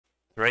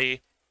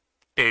3,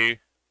 2,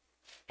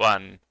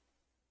 1,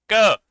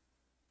 go!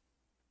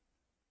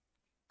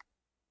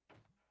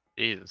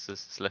 Jesus, this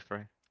is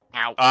slippery.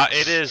 Ow.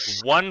 It is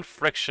 1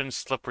 friction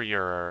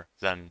slipperier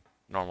than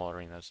normal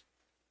arenas.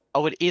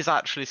 Oh, it is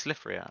actually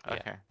slippery. Yeah.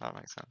 Okay, that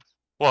makes sense.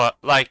 Well,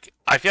 like,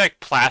 I feel like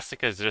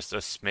plastic is just a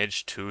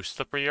smidge too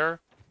slipperier.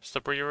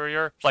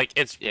 Like,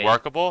 it's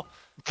workable,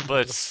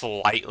 but it's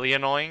slightly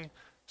annoying.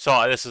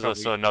 So this is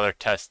also another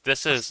test.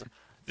 This is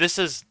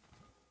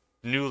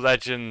New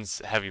Legends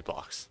heavy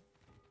blocks.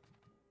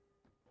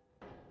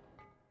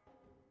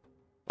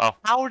 Oh.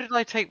 How did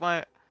I take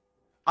my...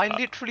 I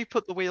literally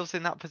put the wheels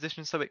in that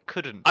position so it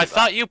couldn't do I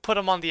thought you put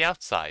them on the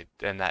outside,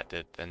 and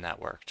that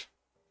worked.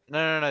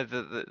 No.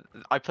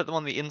 I put them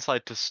on the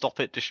inside to stop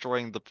it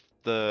destroying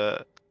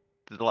the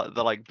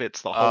like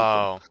bits that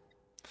hold them.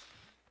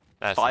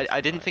 That's But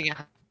I didn't think it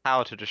had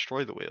power to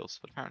destroy the wheels,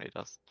 but apparently it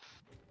does.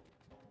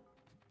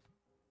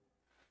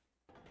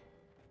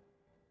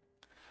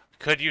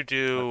 Could you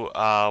do what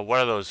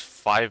are those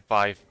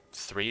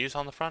 5x3s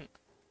on the front?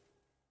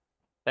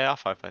 They are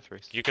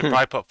 5x3s. You could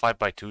probably put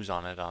 5x2s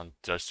on it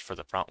just for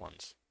the front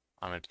ones.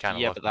 I mean, kind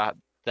of. Yeah, but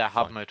they're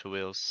hub motor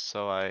wheels,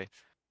 so I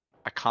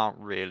can't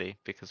really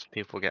because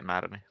people get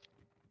mad at me.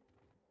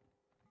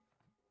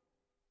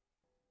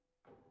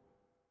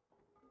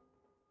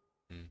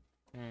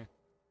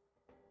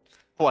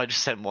 Oh, I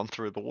just sent one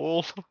through the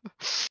wall.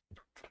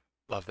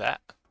 Love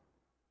that.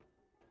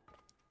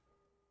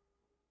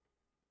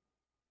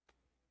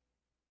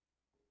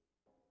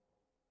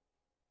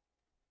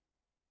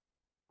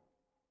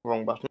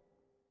 Wrong button.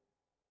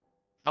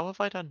 How have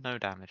I done no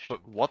damage?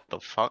 What the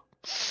fuck?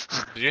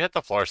 Did you hit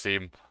the floor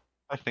seam?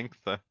 I think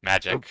so.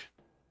 Magic.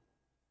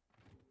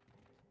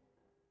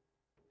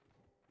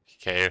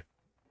 Okay.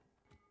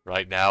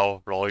 Right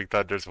now, Rolling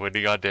Thunder's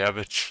winning on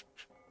damage.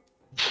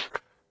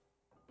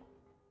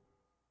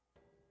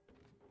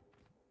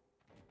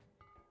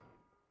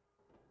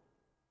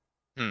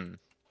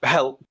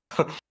 Help.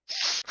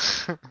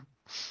 There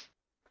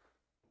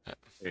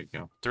you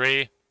go.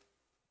 3.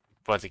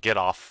 Want to get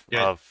off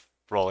of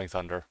Rolling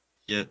Thunder.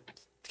 Yeah.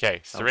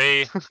 Okay,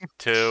 3,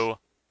 2,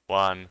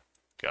 1,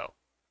 go.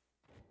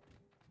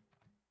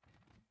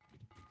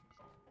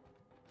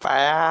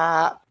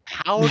 Fire.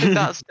 How did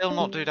that still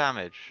not do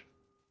damage?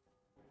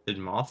 Did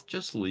Moth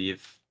just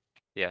leave?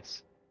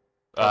 Yes.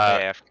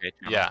 AFK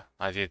yeah,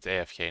 I think it's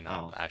AFK,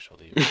 not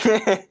actually.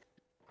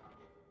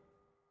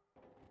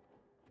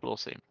 Floor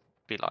seam.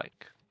 Be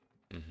like.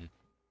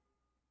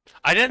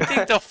 I didn't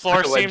think the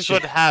floor seams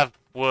would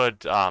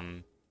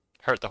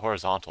hurt the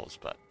horizontals,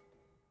 but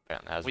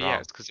apparently that's wrong. Yeah,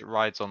 it's because it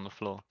rides on the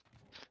floor.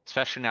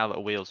 Especially now that a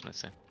wheel's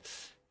missing.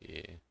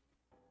 Yeah.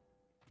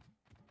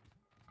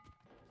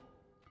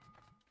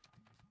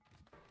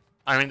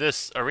 I mean,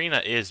 this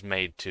arena is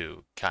made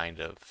to kind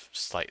of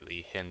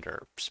slightly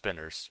hinder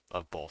spinners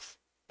of both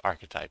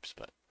archetypes,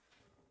 but...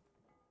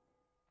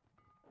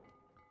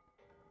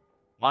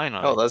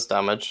 Finally. Oh, that's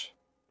damage.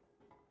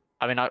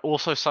 I mean, I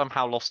also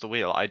somehow lost a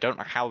wheel. I don't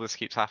know how this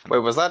keeps happening.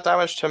 Wait, was that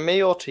damage to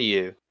me or to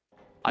you?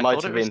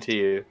 Might have been to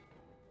you.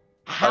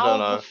 How I don't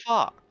know. the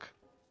fuck?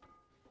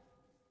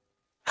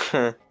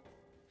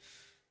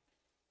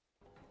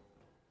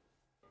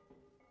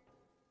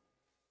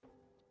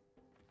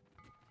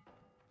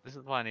 This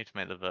is why I need to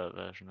make the vert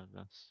version of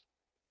this.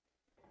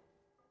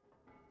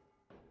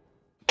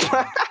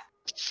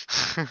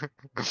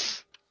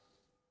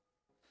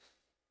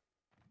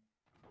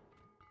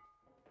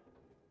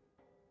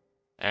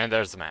 And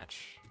there's the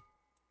match.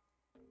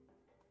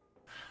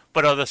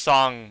 But the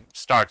song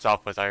starts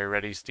off with, "Are you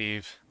ready,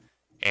 Steve?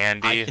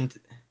 Andy?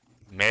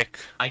 Mick?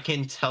 I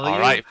can tell you.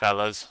 Alright,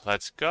 fellas,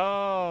 let's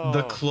go."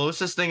 The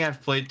closest thing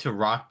I've played to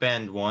Rock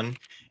Band 1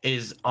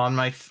 is on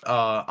my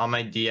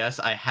DS.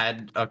 I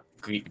had a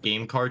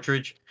game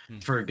cartridge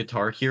for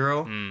Guitar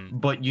Hero,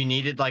 but you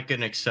needed like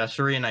an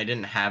accessory, and I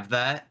didn't have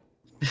that.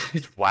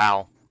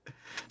 Wow.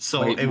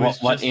 So wait, it was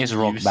what is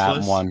Rock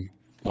Band 1?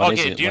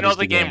 Okay, do you know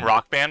the game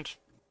Rock Band?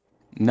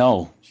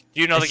 No. Do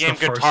you know the game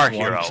Guitar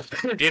Hero?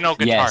 Do you know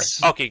Guitar?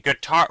 Yes. Okay,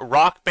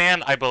 Rock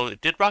Band, I believe.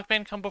 Did Rock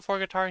Band come before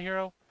Guitar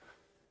Hero?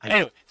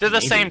 Anyway, they're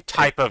the same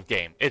type of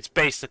game. It's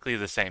basically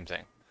the same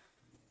thing.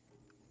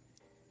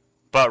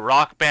 But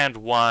Rock Band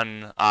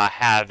 1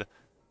 had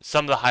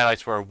some of the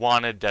highlights were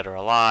Wanted, Dead or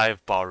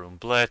Alive, Ballroom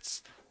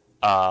Blitz,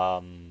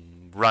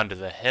 Run to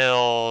the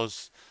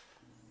Hills.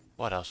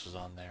 What else was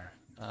on there?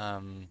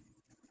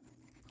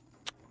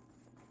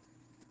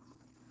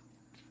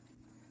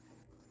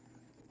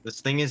 This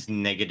thing is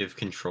negative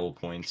control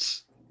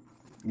points.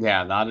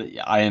 Yeah,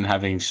 I am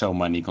having so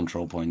many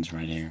control points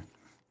right here.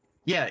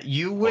 Yeah,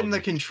 you win the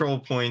control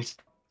points.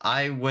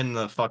 I win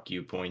the fuck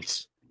you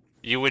points.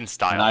 You win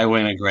style. And I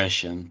win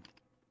aggression.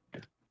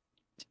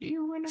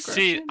 You win aggression.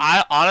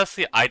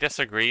 See, I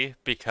disagree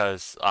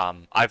because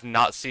I've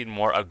not seen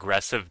more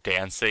aggressive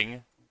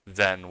dancing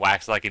than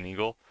Wax Like an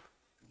Eagle.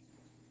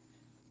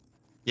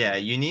 Yeah,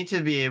 you need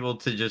to be able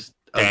to just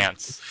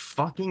dance.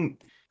 Fucking.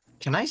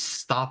 Can I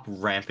stop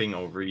ramping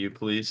over you,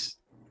 please?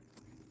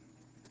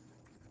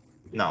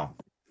 No.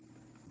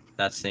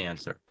 That's the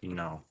answer.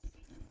 No.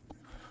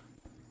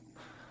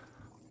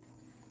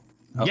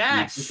 Oh,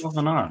 Yes! you took off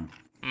an arm.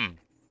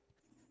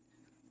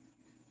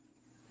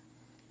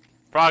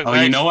 Frog Oh, you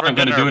legs know what for I'm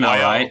gonna dinner, do now,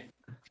 boyo. right?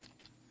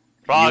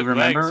 Frog You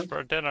remember? legs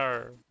for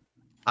dinner.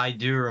 I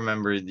do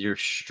remember your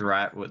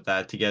strat with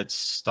that to get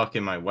stuck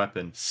in my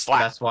weapon. Slap.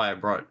 That's why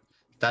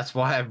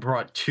I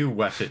brought 2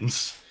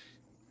 weapons.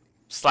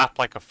 Slap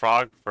like a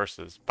frog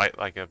versus bite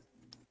like a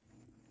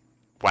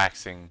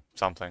waxing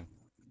something.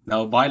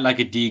 No, bite like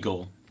a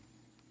deagle.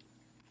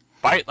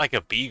 Bite like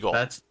a beagle.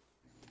 That's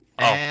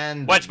Oh,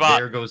 and wedge bot.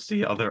 there goes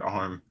the other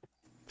arm.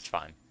 It's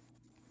fine.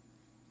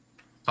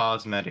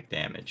 Cosmetic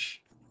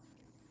damage.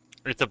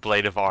 It's a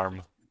blade of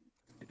arm.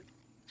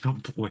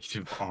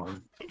 Ablative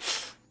arm.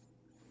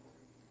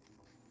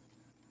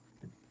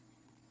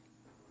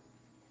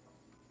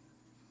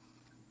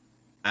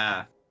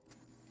 Ah.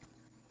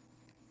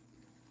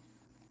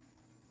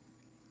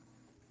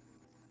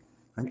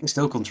 I can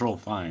still control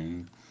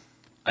fine.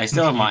 I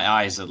still have my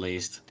eyes at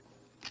least.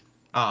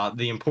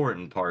 The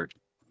important part.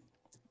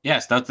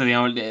 Yes, that's the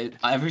only.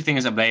 Everything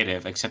is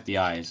ablative except the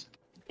eyes.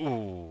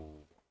 Ooh.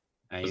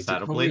 Is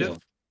that ablative?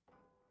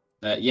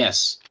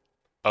 Yes.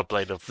 A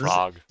blade of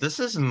frog. This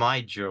is my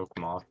joke,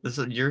 Moth.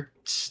 You're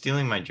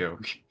stealing my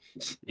joke.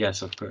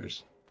 Yes, of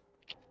course.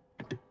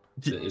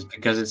 It's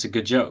because it's a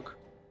good joke.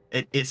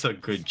 It's a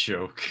good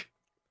joke.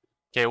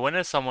 Okay, when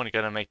is someone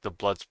gonna make the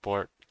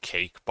Bloodsport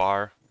cake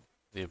bar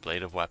the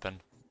ablative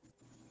weapon?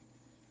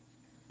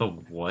 The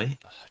what?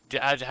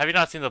 Have you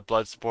not seen the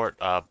Bloodsport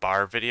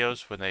bar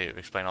videos when they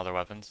explain all their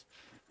weapons?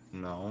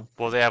 No.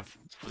 Well, they have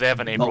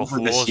an April for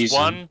this Fool's season.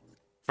 one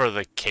for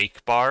the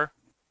cake bar.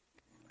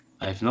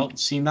 I've not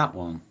seen that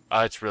one.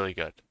 It's really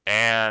good,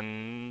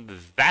 and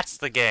that's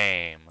the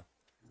game.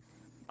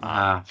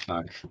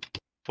 Fuck.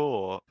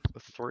 4,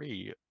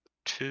 3,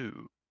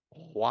 2,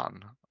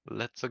 1.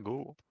 Let's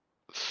go.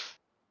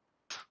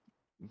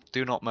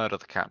 Do not murder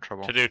the cat,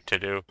 Trouble. To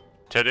do.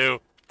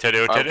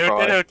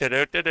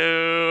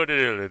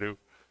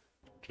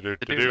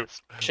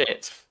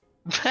 Shit.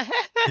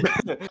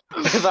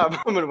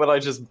 That moment when I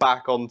just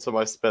back onto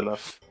my spinner.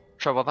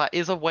 Trouble, that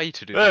is a way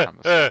to do the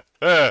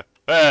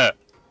hammer.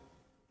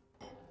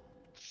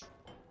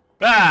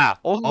 Ah!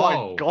 Oh my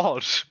Oh.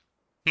 god!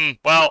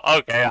 Well,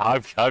 okay,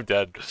 I'm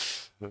dead.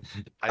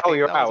 I Oh, think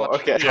you're that was out,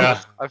 actually- okay.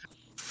 Yeah.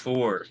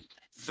 4,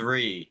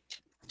 3,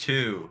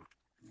 2,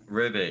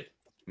 rivet,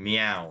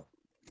 meow.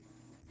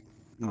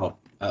 Oh,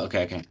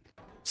 okay.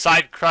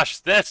 Side crush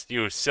this,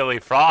 you silly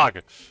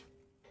frog.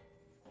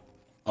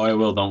 Oh, I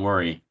will. Don't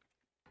worry.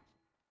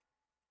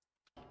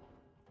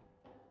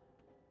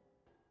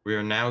 We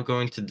are now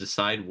going to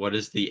decide what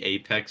is the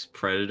apex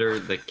predator,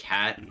 the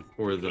cat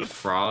or the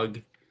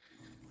frog.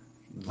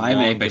 I'm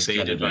Long apex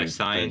debated by predator.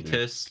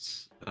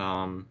 scientists.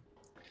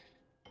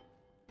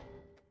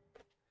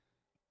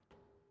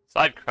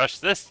 Side crush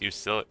this, you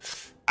silly.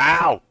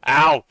 Ow!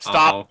 Ow!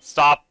 Stop! Uh-oh.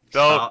 Stop! No!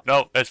 Stop.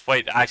 No! It's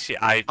wait. Actually,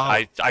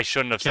 I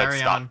shouldn't have said Carry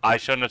stop. on. I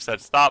shouldn't have said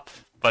stop.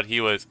 But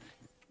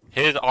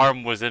his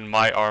arm was in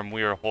my arm.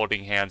 We were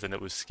holding hands, and it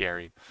was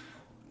scary.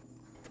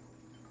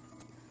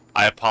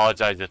 I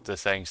apologize if the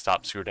saying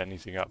stop screwed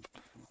anything up.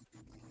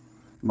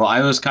 Well,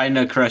 I was kind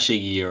of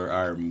crushing your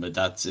arm, but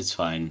it's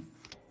fine.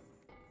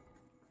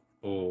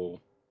 Oh.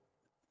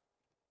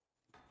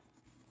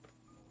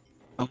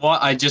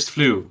 What? I just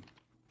flew.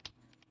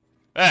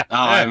 Eh,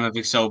 I'm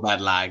having so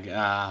bad lag. Would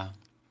Are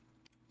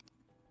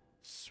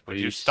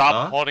you you stop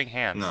stuck? holding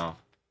hands? No.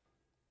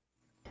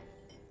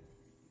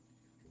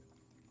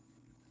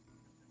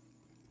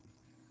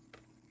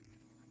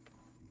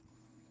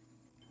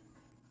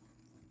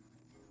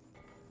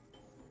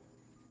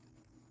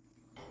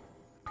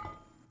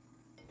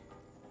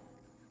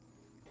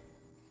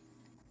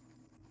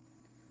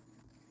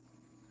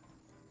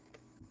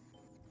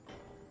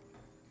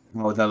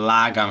 Oh, the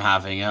lag I'm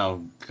having.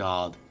 Oh,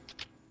 God.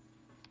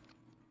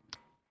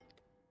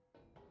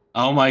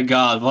 Oh my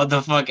God, what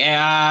the fuck?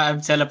 I'm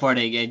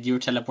teleporting, and you're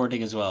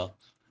teleporting as well.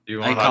 Do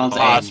you I want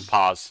can't to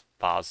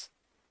Pause.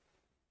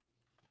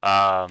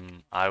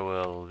 I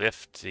will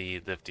lift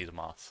the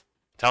moth.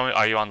 Tell me,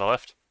 are you on the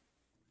lift?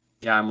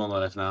 Yeah, I'm on the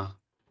left now.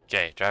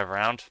 Okay, drive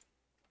around.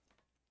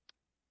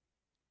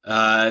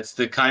 It's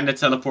the kind of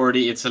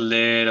teleporty, it's a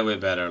little bit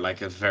better,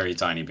 like a very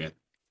tiny bit.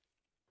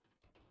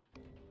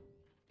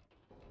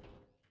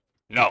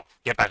 No,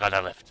 get back on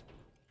the lift.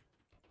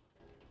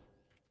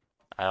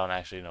 I don't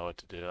actually know what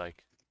to do.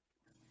 Like,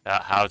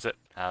 how's it?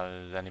 How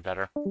is it any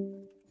better?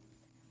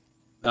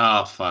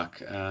 Oh,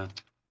 fuck.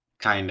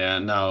 Kinda.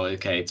 No,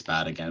 okay, it's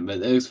bad again, but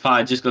it's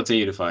fine. Just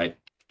continue to fight.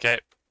 Okay.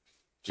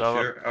 So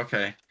Sure.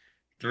 Okay.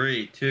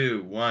 3,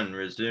 2, 1,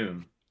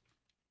 resume.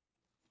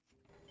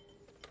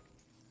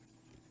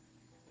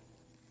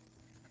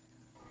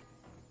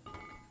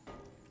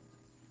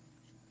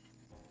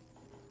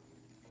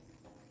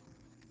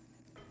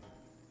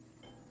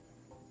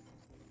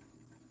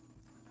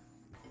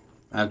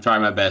 I'm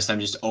trying my best. I'm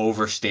just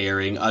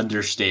overstaring,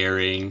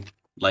 understaring,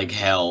 like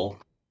hell.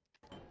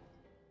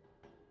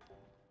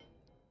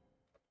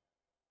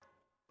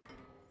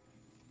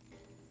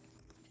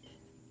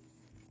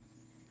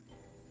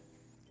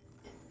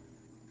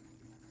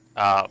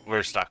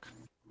 we're stuck.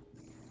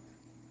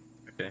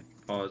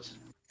 Pause.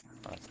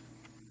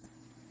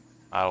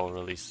 I will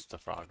release the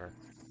Frogger.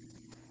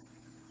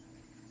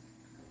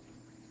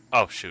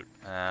 Oh shoot.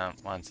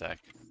 1 sec.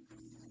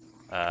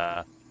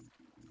 There.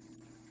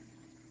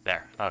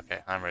 Okay,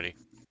 I'm ready.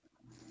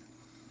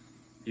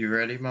 You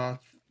ready, Moth?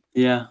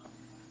 Yeah.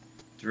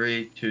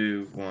 3,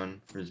 2,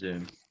 1,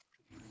 resume.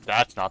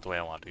 That's not the way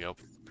I want to go.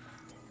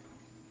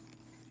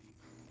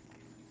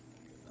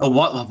 Oh,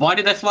 what? Why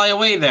did I fly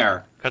away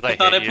there? Because I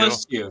thought hit I you.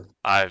 pushed you.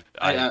 I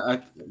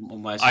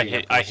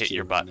I hit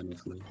your butt.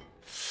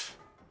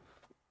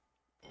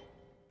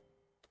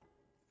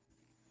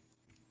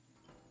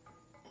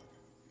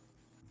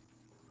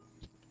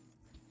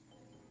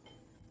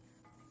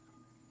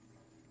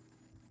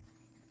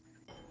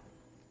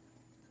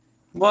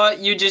 What?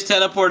 You just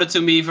teleported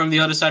to me from the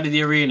other side of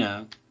the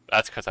arena.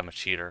 That's because I'm a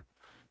cheater.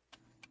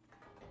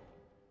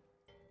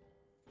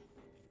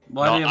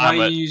 Why are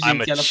you using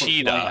I'm a teleport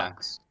cheetah. fly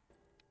hacks?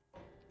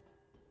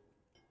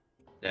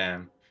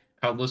 Damn.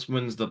 Cutlass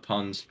wins the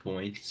puns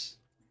points.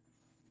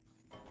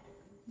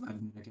 I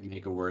can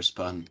make a worse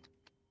pun.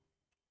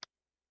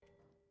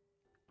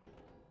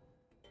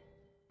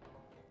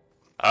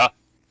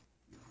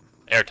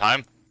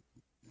 Airtime.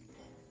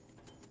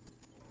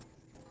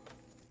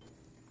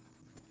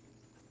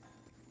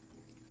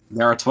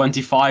 There are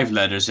 25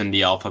 letters in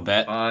the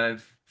alphabet.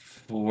 5,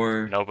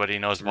 4. Nobody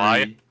knows 3,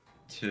 why.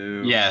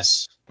 2.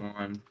 Yes.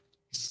 1.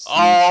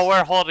 Oh,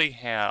 we're holding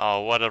hands.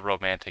 Oh, what a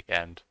romantic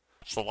end.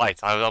 It's the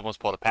lights. I almost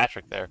pulled a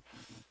Patrick there.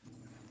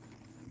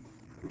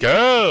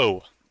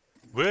 Go!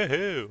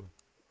 Woohoo!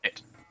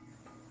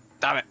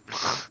 Damn it.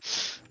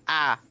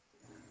 Ah.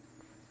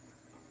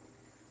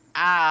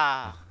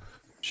 Ah.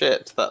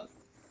 Shit, that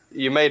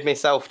you made me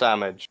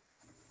self-damage.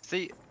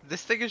 See,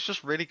 this thing is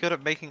just really good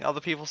at making other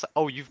people say,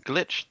 "Oh, you've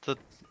glitched the."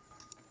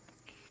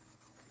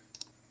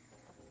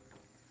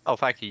 Oh,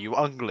 thank you. You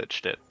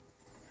unglitched it.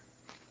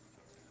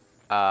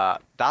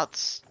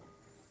 That's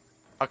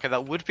okay.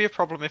 That would be a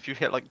problem if you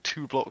hit like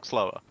 2 blocks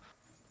lower.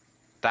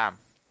 Damn.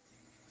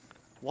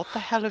 What the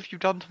hell have you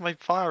done to my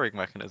firing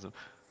mechanism?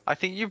 I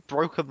think you've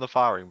broken the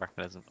firing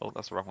mechanism. Oh,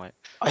 that's the wrong way.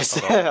 I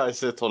sit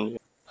on you.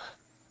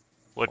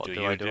 What do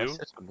you I do?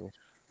 sit on you?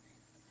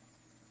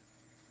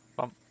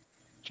 Come on.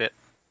 Shit.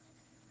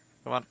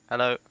 Come on.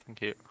 Hello.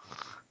 Thank you.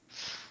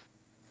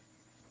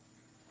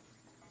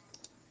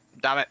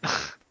 Damn it.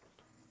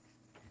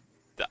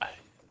 Die.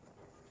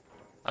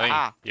 I mean,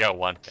 Ah. you got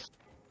 1 hit.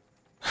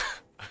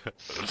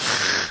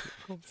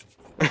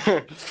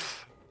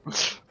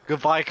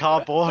 Goodbye,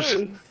 cardboard.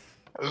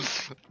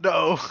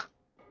 No.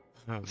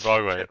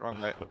 Wrong way. Shit,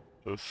 wrong way.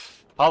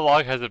 How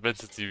long has it been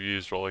since you've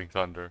used Rolling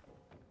Thunder?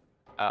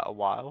 A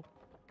while.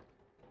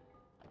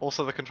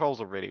 Also, the controls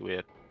are really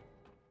weird.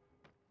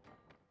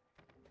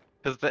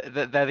 Because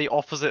they're the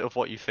opposite of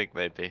what you think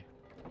they'd be.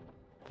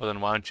 Well,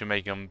 then why don't you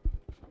make them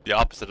the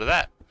opposite of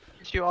that?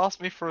 You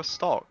asked me for a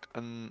stock,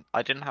 and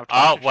I didn't have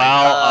time. Oh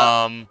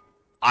well,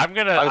 I'm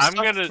gonna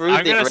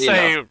arena.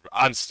 say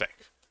unstick.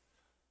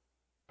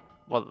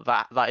 Well,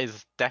 that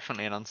is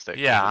definitely an unstick.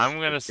 Yeah, because I'm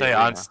gonna it's the say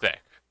arena. unstick.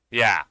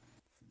 Yeah.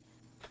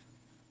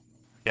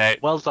 Okay.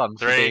 Well done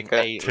for 3, being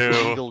a 2,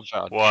 legal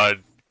judge.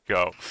 1,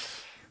 go.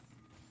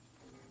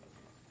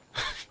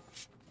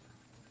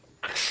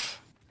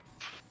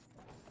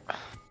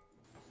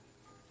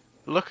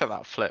 Look at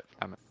that flip,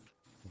 damn it.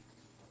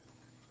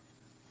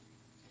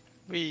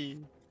 Whee.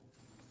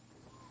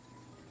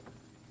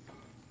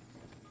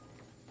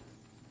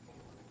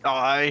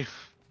 Die!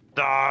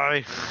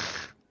 Die!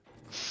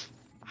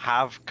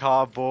 Have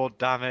cardboard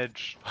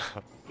damage.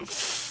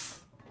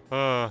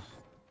 I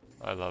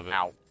love it.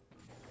 Ow.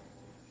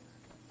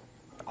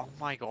 Oh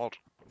my god.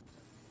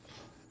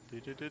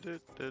 There we go.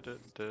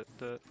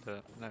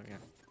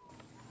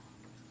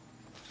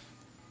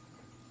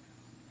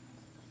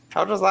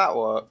 How does that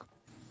work?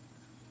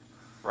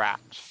 Rat.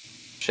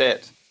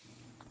 Shit.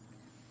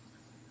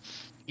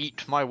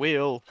 Eat my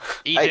wheel.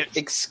 Eat Hey,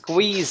 it.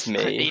 squeeze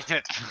me. Eat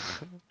it.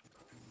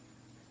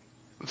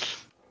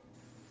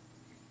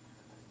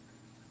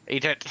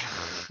 Eat it.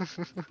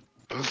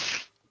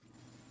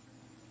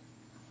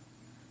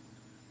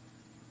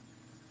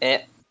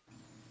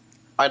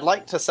 I'd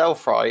like to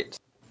self-write.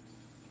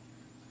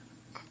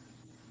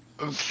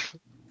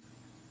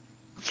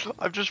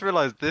 I've just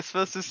realised this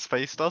versus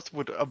Space Dust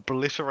would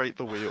obliterate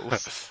the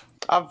wheels.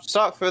 I've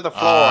stuck through the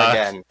floor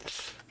again.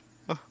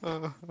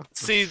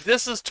 See,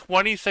 this is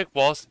 20 thick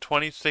walls,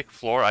 20 thick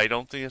floor. I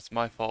don't think it's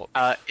my fault.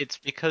 It's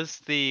because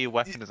the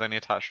weapon is only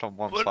attached on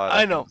one But side.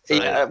 I know.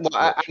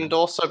 Yeah, and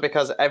also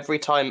because every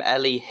time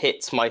Ellie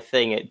hits my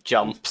thing, it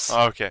jumps.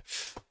 Okay.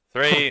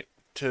 3,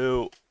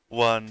 2,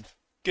 1,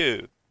 go.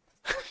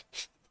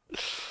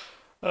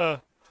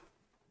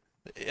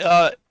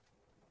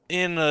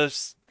 In a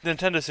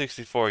Nintendo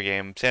 64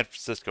 game, San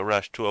Francisco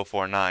Rush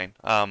 2049,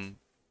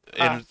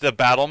 in the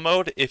battle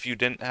mode, if you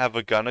didn't have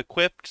a gun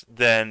equipped,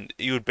 then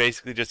you would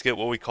basically just get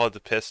what we called the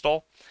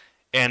pistol,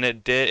 and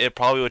it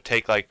probably would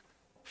take like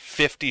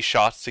 50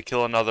 shots to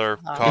kill another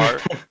car.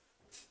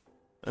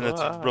 And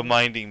it's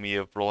reminding me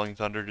of Rolling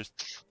Thunder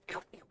just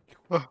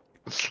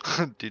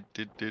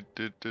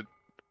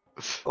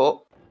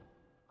Oh,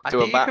 I do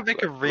a think you could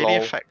make a backflip, really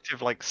lol.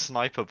 effective like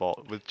sniper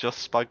bot with just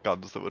spud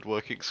guns that would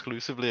work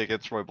exclusively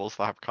against robots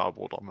that have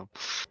cardboard on them.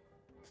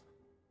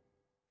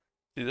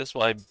 See, that's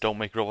why I don't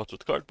make robots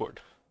with cardboard.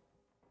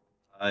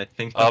 I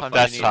think Oh, Sometimes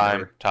that's you need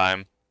time.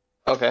 Time.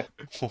 Okay.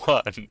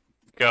 1.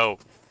 Go.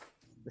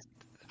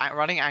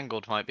 Running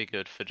angled might be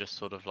good for just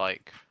sort of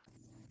like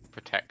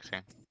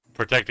protecting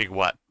Protecting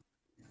what?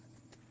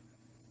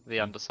 the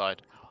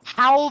underside.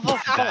 How the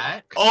fuck?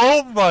 That?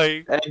 Oh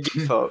my!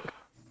 Fuck.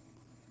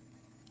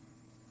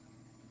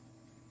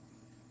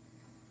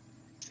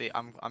 See,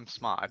 I'm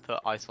smart. I put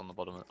ice on the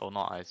bottom, or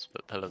not ice,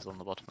 but pillars on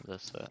the bottom of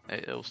this, so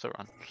it'll still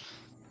run.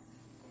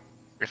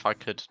 If I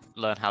could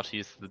learn how to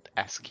use the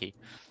S key,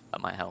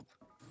 that might help.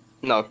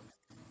 No.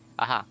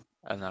 Aha!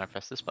 And then I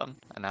press this button,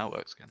 and now it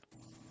works again.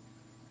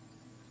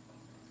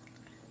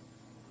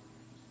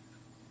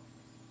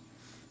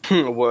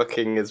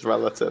 Working is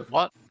relative.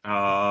 What?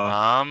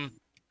 10,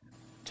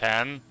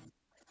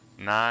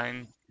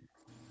 9,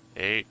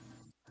 8,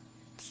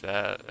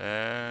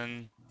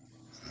 7.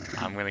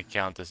 I'm gonna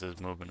count this as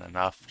movement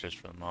enough just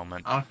for the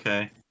moment.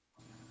 Okay.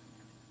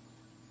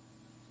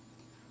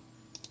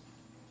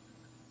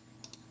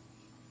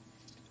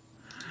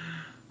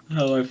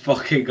 Oh my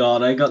fucking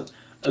god! I got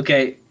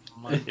okay.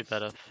 Might be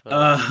better for...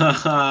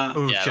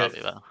 Oh yeah, that'll shit. be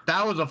better.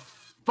 That was a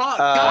fuck.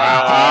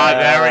 Wow,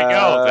 there we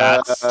go.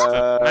 That's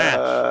the match.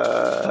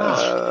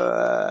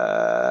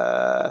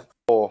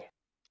 4, Oh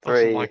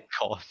 3, my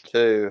god.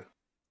 2,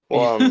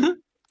 1.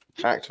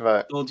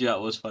 Activate. Told you that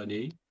was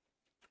funny.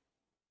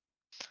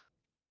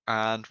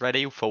 And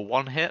ready for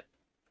one hit?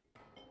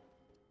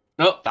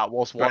 No, That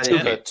was one Ready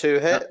hit. for 2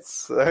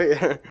 hits.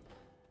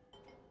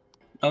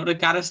 oh, the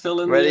cat is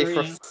still in Ready the for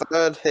area.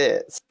 3rd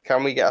hit.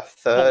 Can we get a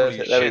 3rd Holy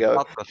hit? There we shit, go.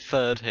 that's the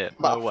 3rd hit.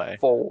 No About way.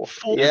 4.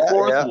 Fourth- Yeah,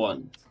 Fourth yeah.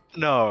 one.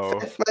 No.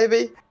 5th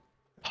maybe?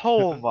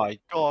 Oh my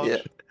god. Yeah.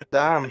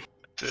 Damn.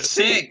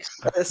 6.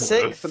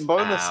 6th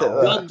bonus hit Ow.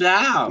 there. God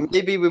damn.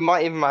 Maybe we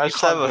might even You manage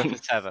can't go 7.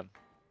 for 7.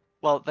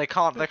 Well, they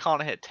can't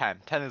hit 10.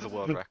 10 is a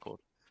world record.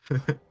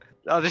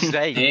 Oh, this is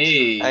 8.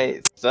 Hey.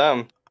 8.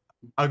 Damn.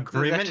 They're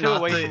Agreement 2 not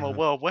away to from a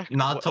world record.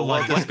 not to a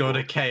world let this go to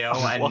record. KO,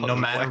 and no World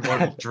matter record.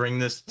 what, bring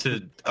this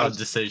to a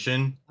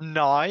decision.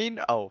 9?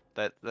 Oh,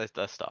 they're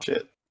stuff.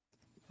 Shit.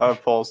 Oh,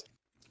 pause.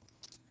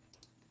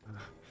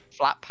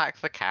 Flat pack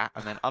the cat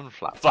and then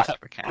unflat Flat- pack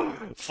the cat.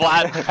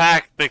 Flat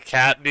pack the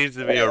cat needs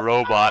to be a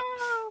robot.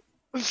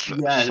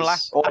 Yes.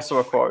 Flat- Also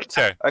a quote.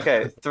 Sure.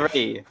 Okay,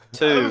 3,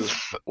 2,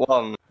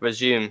 1.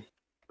 Resume.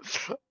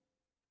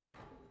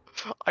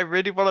 I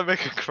really want to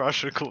make a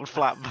crusher called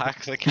Flat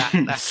Pack the cat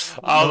now.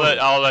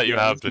 I'll let you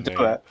have the Do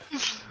name. it.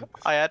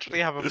 I actually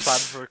have a plan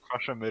for a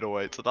crusher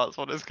middleweight, so that's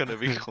what it's going to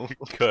be called.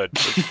 Good.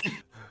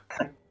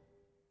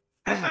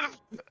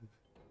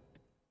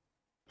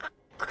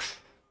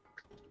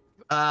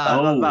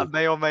 That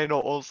may or may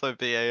not also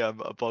be a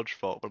bodge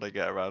spot when I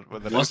get around.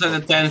 When the Was next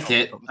that the bodge 10th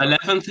hit? comes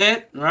up. 11th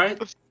hit,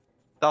 right?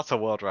 That's a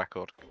world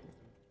record.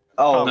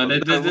 Oh, No, no,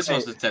 this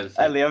was wait. the 10th hit.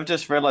 Ellie, I've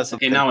just realised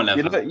Okay, something. now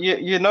You 11. know,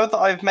 you know that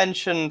I've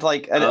mentioned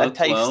like a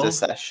taster 12.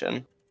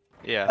 session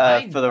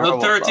Yeah. for the Oh, robot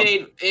club.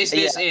 13. Is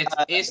this Yeah, it?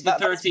 Is the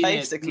that's 13 hit?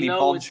 basically No,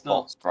 bodge it's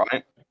not. spots,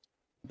 right?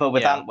 But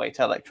with Yeah. Antweight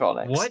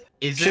electronics. What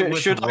is Should- it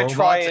with should I robots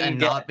try and and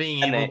get not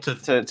being able Nick to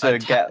to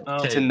attack- get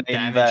Oh. to name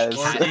damage theirs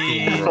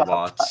cat-themed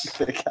robots?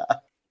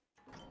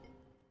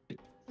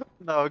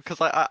 No, because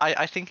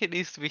I think it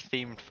needs to be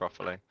themed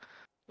properly.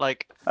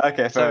 Like, Okay,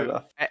 fair so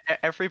enough.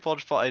 every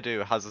bodge spot I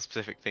do has a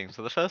specific theme.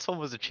 So the first one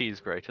was a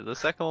cheese grater, the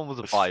second one was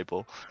a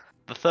Bible,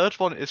 the third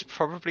one is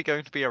probably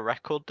going to be a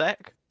record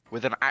deck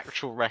with an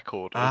actual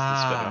record as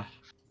the spinner.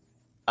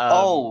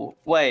 Oh,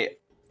 wait.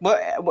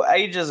 Well,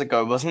 ages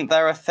ago, wasn't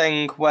there a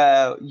thing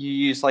where you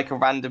use like a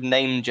random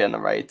name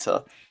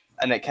generator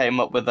and it came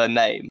up with a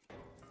name?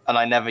 And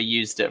I never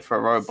used it for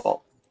a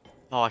robot.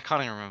 Oh, I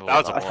can't even remember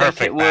That what was a I that think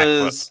perfect it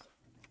was.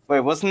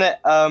 Wait, wasn't it?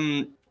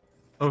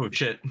 Oh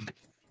shit.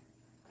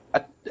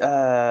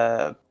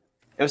 It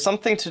was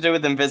something to do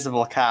with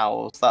invisible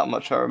cows. That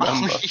much I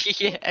remember.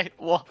 yeah, it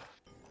was.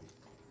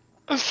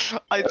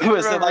 I do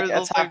Was it remember like it was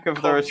also Attack of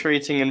the called-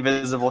 Retreating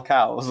Invisible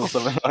Cows or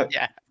something like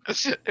Yeah,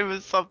 it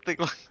was something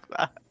like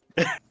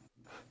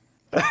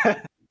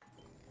that.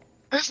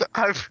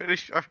 I'm pretty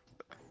sure.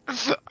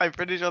 I'm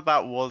pretty sure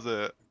that was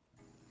it.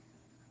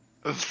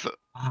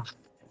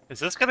 Is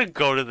this gonna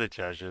go to the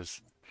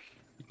judges?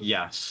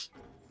 Yes.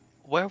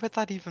 Where would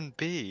that even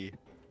be?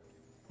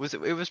 Was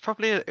it? It was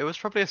probably. It was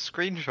probably a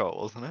screenshot,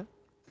 wasn't it?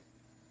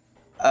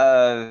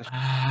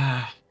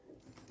 I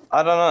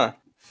don't know.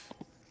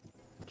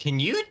 Can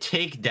you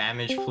take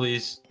damage,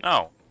 please?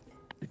 No.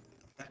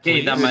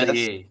 Hey, that Please? might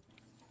be.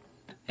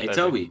 Hey,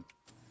 Toby. You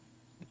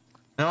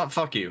know what?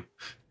 Fuck you.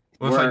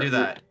 What if I We're- do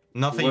that?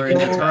 Nothing we're you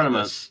can in do a about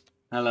tournament. this.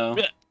 Hello.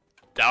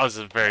 That was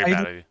a very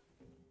bad idea.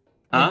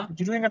 Huh?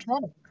 You're doing a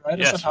tournament, right?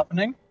 Yes. Is that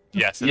happening?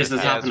 Yes, it Yes, is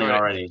it's now. happening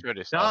already. it's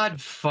already started.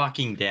 God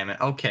fucking damn it.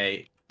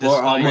 Okay. We're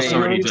fight almost is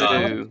already Three,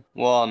 done. 2,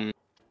 1,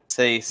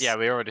 cease. Yeah,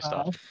 we already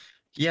started.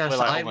 Yes, We're,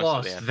 like, I almost at the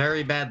lost end.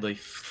 very badly.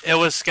 It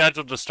was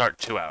scheduled to start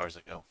 2 hours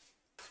ago.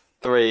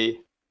 3,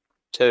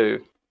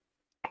 2,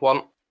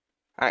 One.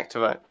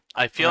 Activate.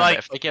 I feel Remember, like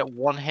if I get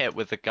one hit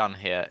with the gun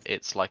here,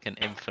 it's like an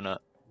infinite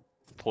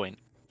point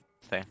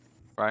thing,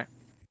 right?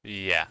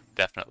 yeah,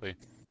 definitely.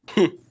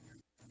 I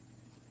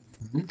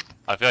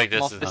feel like this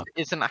Moth, is this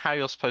isn't how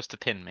you're supposed to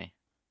pin me.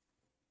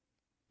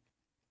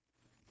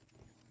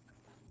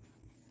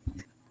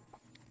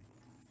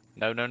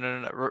 No, no, no,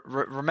 no, no.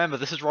 Remember,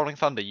 this is Rolling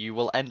Thunder. You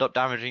will end up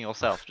damaging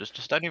yourself.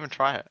 Just don't even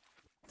try it.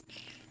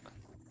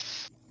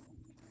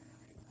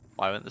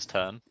 Why won't this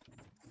turn?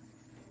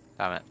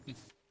 Damn it.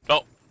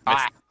 oh,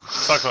 Ah!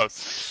 so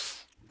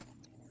close.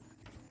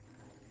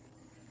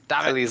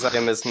 Damn it. Ellie's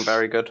aim isn't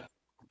very good.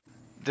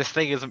 This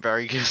thing isn't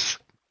very good.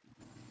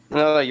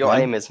 No, your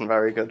One. aim isn't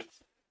very good.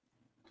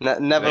 Never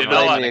You know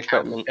blame what? the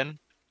equipment.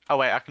 Oh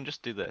wait, I can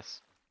just do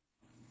this.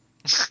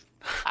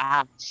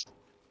 Ah.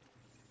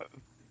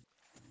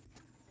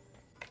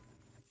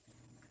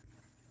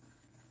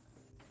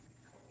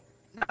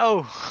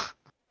 No.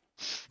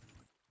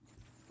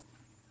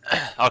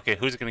 Okay,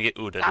 who's gonna get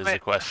Uda'd Damn is the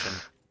it. question.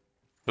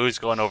 Who's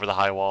going over the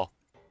high wall?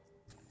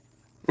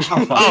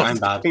 Oh, fuck, I'm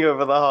bad.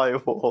 Over the high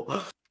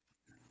wall.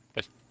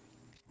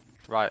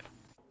 Right.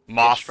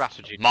 Moth.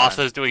 strategy Moth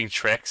time. is doing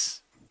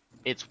tricks.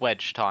 It's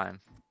wedge time.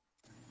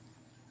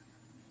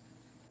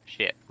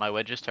 Shit, my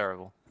wedge is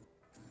terrible.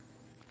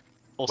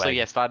 Also, Wedge.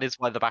 yes, that is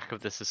why the back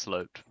of this is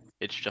sloped.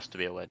 It's just to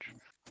be a wedge.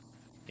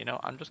 You know,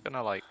 I'm just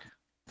gonna like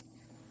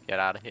get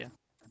out of here.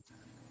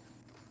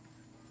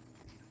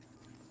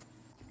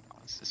 Oh,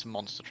 this is a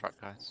monster truck,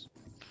 guys.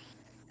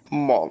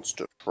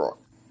 Monster truck.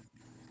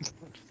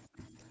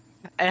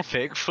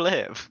 Epic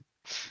flip.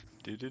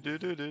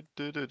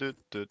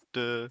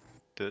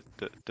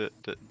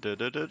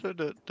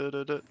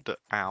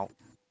 Ow.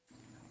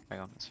 Hang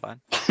on, it's fine.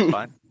 This is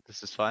fine.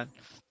 This is fine.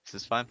 This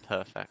is fine.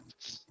 Perfect.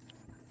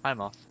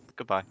 I'm off.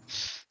 Goodbye.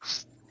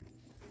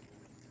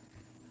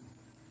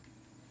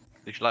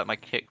 Did you like my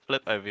kick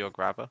flip over your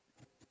grabber?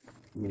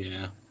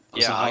 Yeah.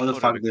 Yeah, So I how the called it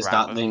fuck a does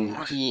grabber. that thing?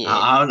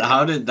 Yeah.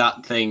 How did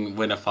that thing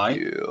win a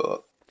fight? Yeah.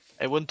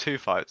 It won 2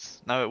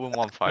 fights. No, it won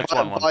 1 fight. It's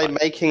 1-1 By fight.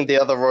 making the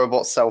other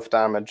robot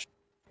self-damage.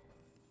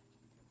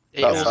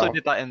 It That's also how.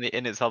 did that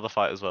in its other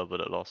fight as well, but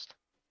it lost.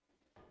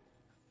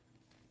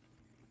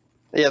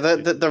 Yeah,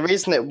 the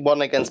reason it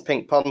won against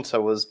Pink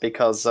Panther was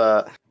because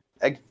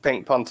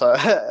Pink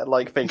Panther,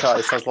 like Pink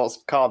Ice, has lots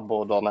of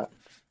cardboard on it.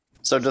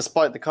 So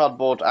despite the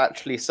cardboard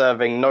actually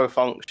serving no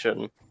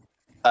function,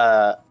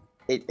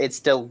 it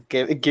still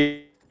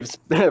gives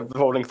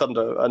Rolling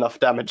Thunder enough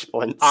damage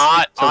points.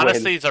 to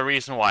Honestly, win. the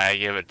reason why I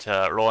give it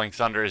to Rolling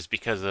Thunder is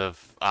because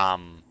of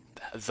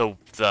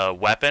the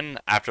weapon.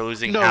 After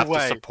losing No half way.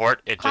 the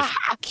support, it just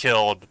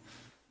killed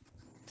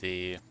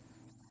the.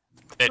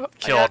 It I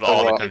killed had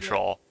all the to-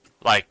 control.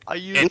 Like I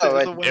used it, it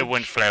as a it it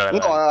went flare. No,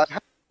 I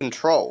have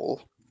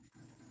control.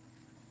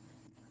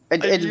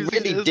 It used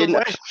really it as a didn't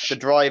wedge. affect the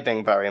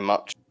driving very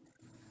much.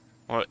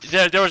 Well,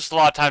 there was a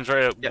lot of times where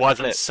it Yeah,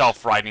 wasn't flip.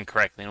 self-riding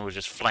correctly and it was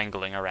just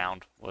flangling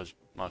around. Was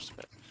most of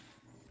it.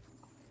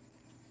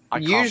 I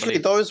can't Usually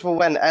believe- those were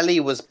when Ellie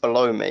was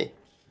below me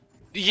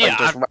Yeah, and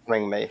just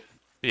ramming me.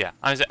 yeah.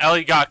 I was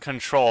Ellie got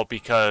control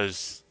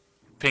because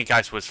Pink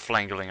Ice was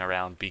flangling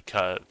around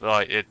because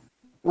it.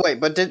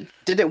 Wait, but did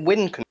it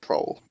win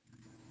control?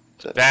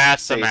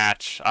 That's the See.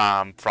 match.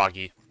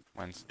 Froggy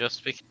wins.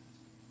 Just because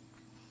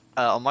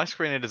on my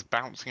screen it is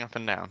bouncing up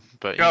and down,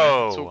 but you Go.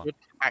 know, it's all good.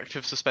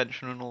 Active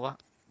suspension and all that.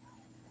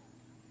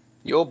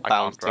 You're I can't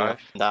bouncing up drive.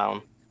 and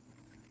down.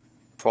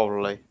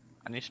 Probably.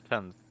 I need to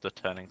turn the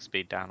turning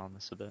speed down on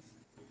this a bit.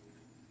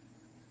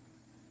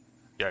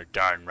 You're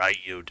darn right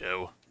you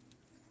do.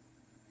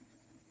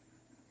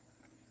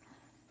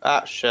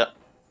 Ah, shit.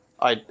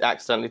 I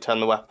accidentally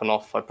turned the weapon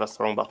off. I pressed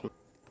the wrong button.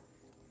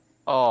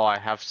 Oh, I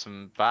have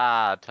some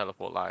bad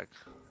teleport lag.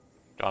 Do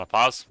you want to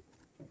pause?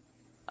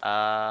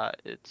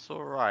 It's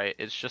alright.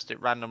 It's just it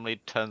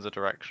randomly turns a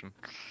direction.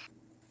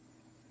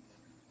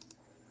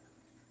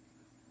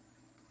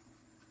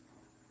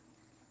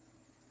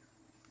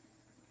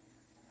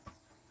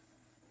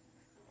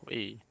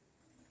 Wee.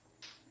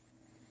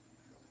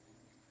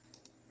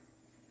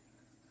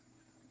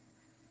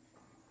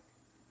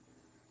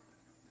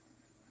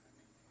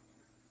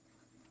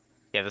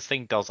 Yeah, this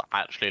thing does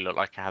actually look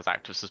like it has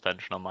active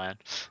suspension on my end.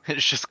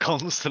 It's just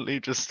constantly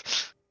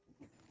just...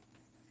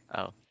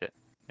 Oh, shit.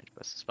 Need to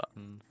press this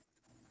button.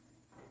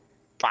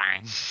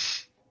 Bang!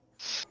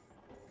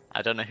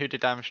 I don't know who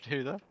did damage to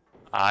who, though.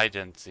 I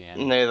didn't see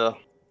any. Neither.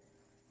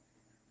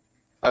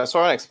 I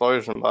saw an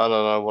explosion, but I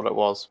don't know what it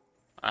was.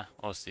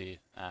 We'll see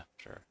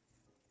after.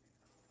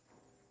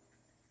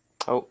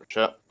 Oh,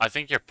 shit. I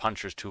think your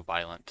puncher's too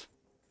violent.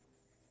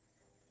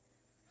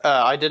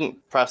 I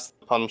didn't press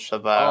the puncher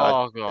there.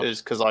 Oh, It gosh.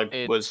 was because I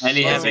It's was And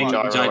he has so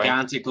gyroing.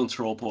 gigantic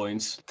control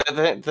points.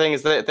 The thing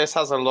is that this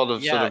has a lot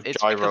of Yeah, sort of it's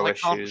gyro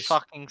because I can't issues.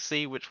 fucking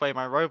see which way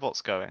my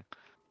robot's going.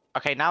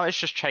 Okay, now it's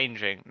just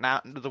changing.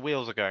 Now the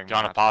wheels are going Do you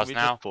wanna mad. pause Can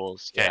we now? Just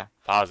pause? Okay, Yeah.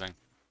 pausing.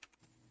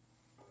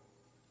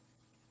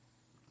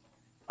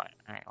 Right,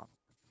 hang on.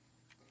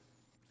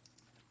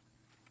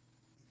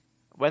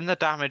 When the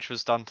damage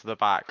was done to the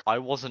back, I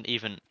wasn't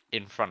even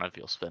in front of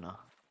your spinner.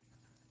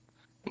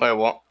 Wait,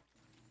 what?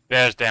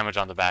 There's damage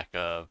on the back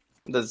of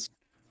There's.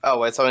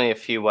 Oh, it's only a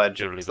few wedges.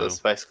 So Doodly-boo. it's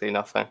basically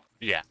nothing.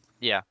 Yeah.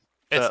 Yeah.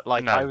 It's But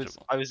like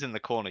negligible. I was in the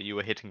corner, you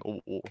were hitting a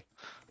wall.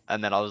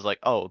 And then I was like,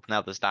 oh,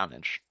 now there's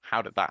damage.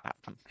 How did that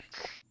happen?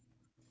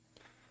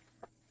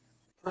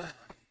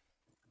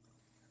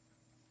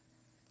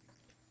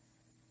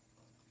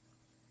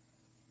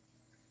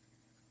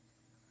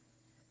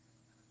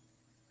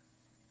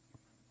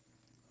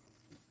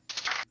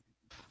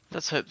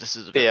 Let's hope this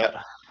is a bit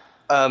Yeah.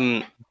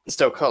 better.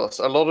 Still, Carlos,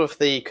 a lot of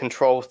the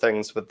control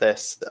things with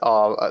this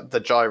are the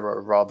gyro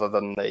rather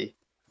than than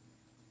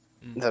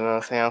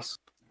anything else,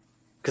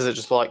 because it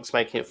just likes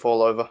making it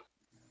fall over.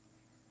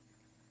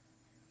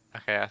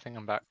 Okay, I think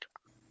I'm back.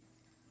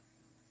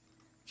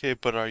 Okay,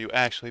 but are you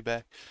actually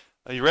back?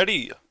 Are you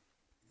ready?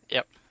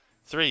 Yep.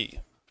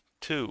 3,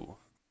 2,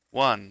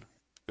 1,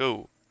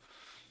 go.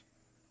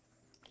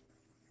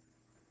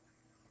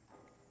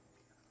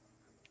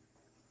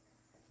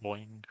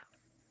 Boing.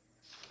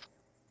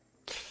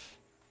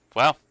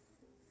 Wow.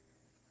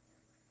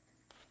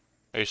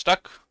 Are you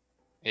stuck?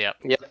 Yep.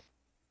 Yep.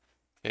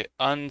 Okay,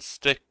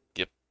 unstick.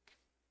 Yep.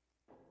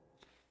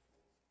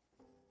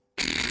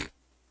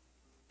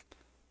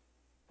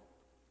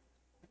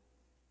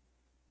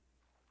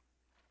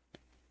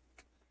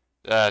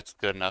 That's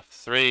good enough.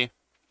 3,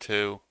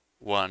 2,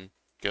 1,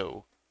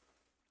 go.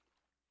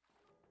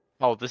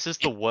 Oh, this is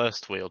the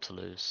worst wheel to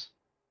lose.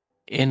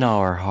 In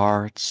our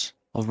hearts,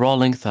 a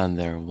Rolling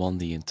Thunder won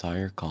the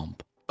entire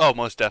comp. Oh,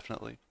 most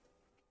definitely.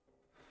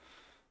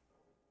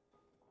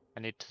 I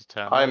need to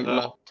turn I'm over.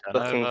 not Turn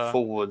looking over.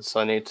 forwards.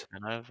 I need to.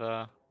 Turn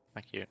over.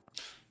 Thank you.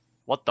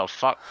 What the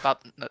fuck?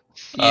 That.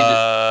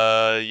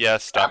 Yeah,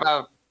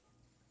 stuck.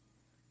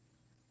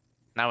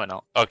 Now we're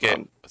not.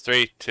 Okay,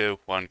 3, 2,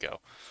 1, go.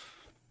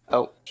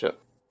 Oh shit.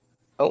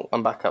 Oh,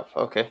 I'm back up.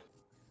 Okay,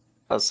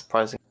 that's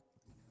surprising.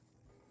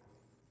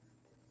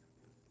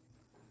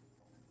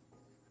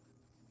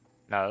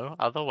 No,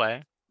 other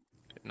way.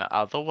 No,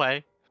 other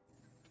way.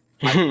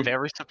 I'm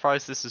very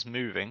surprised this is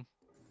moving.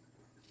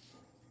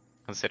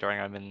 Considering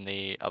I'm in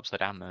the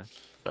upside down mode,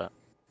 but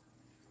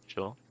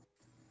sure.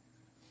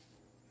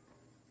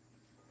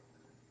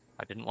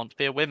 I didn't want to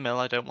be a windmill,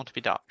 I don't want to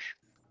be Dutch.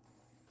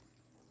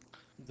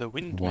 The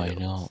windmills. Why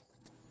not?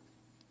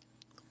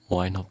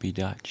 Why not be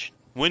Dutch?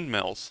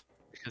 Windmills.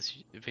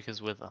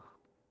 Because wither.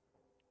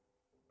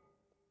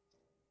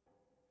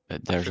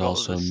 But there's forgot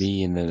also this.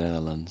 me in the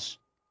Netherlands.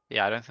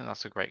 Yeah, I don't think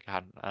that's a great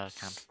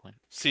counterpoint.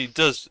 See,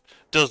 does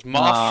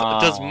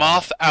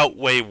moth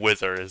outweigh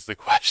wither is the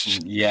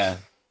question. Yeah.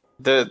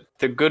 The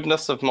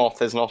goodness of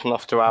moth is not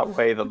enough to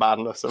outweigh the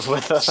badness of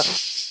wither.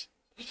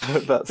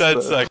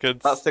 10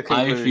 seconds. That's the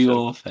I conclusion.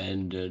 feel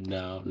offended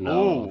now.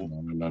 Ooh.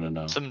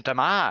 No. Some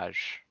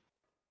damage.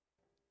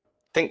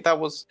 I think that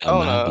was.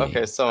 Oh no. Damage.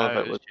 Okay, some of Oh,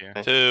 it was. it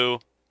was 2,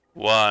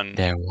 1.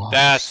 There was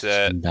That's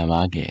it. some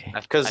damage.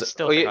 Because I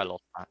still think I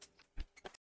lost that.